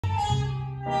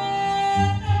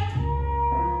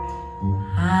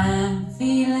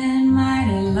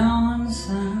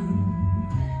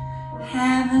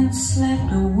haven't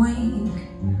slept a wink.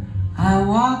 I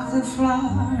walk the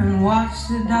floor and watch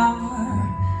the door,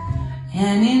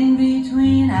 and in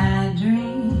between I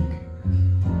drink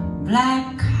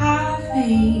black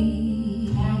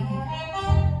coffee.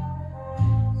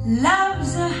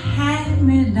 Love's a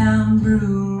hand-me-down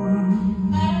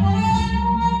broom.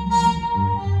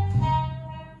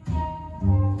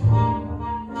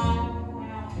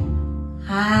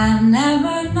 I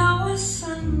never know a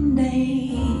Sunday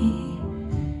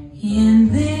in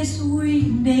this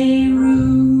weekday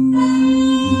room.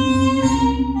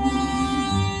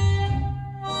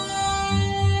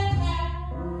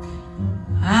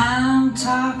 I'm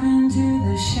talking to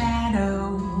the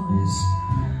shadows,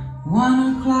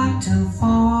 1 o'clock till 4,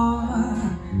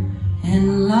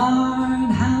 and Lord,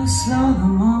 how slow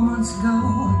the moments go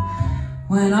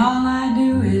when all I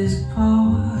do is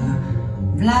pour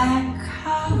black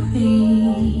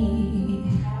coffee.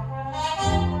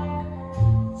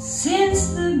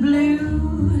 Since the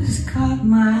blues caught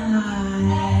my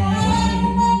eye,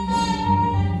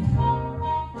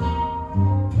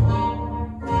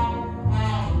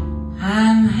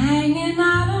 I'm hanging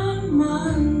out on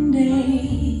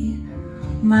Monday,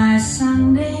 my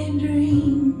Sunday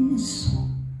dreams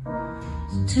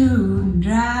too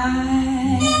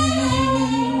dry.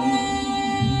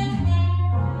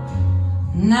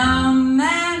 Now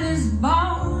man is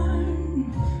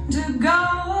born to go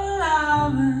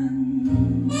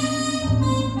loving,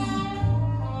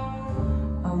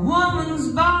 a woman's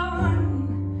born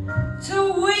to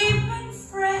weep and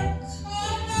fret,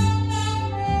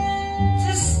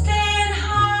 to stay at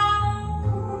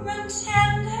home and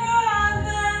tend her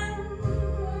oven,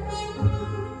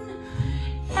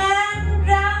 and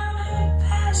drown her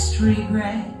past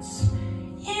regrets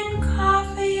in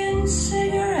coffee and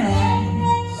cigarettes.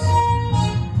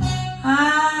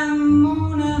 I'm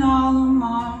mooning all the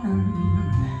morning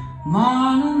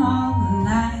all the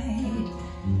night,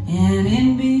 and in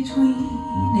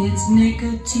between it's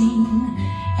nicotine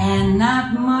and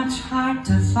not much heart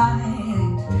to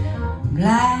fight.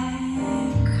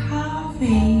 Black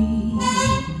coffee,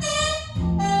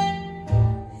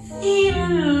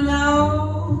 feeling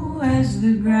low as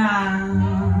the ground.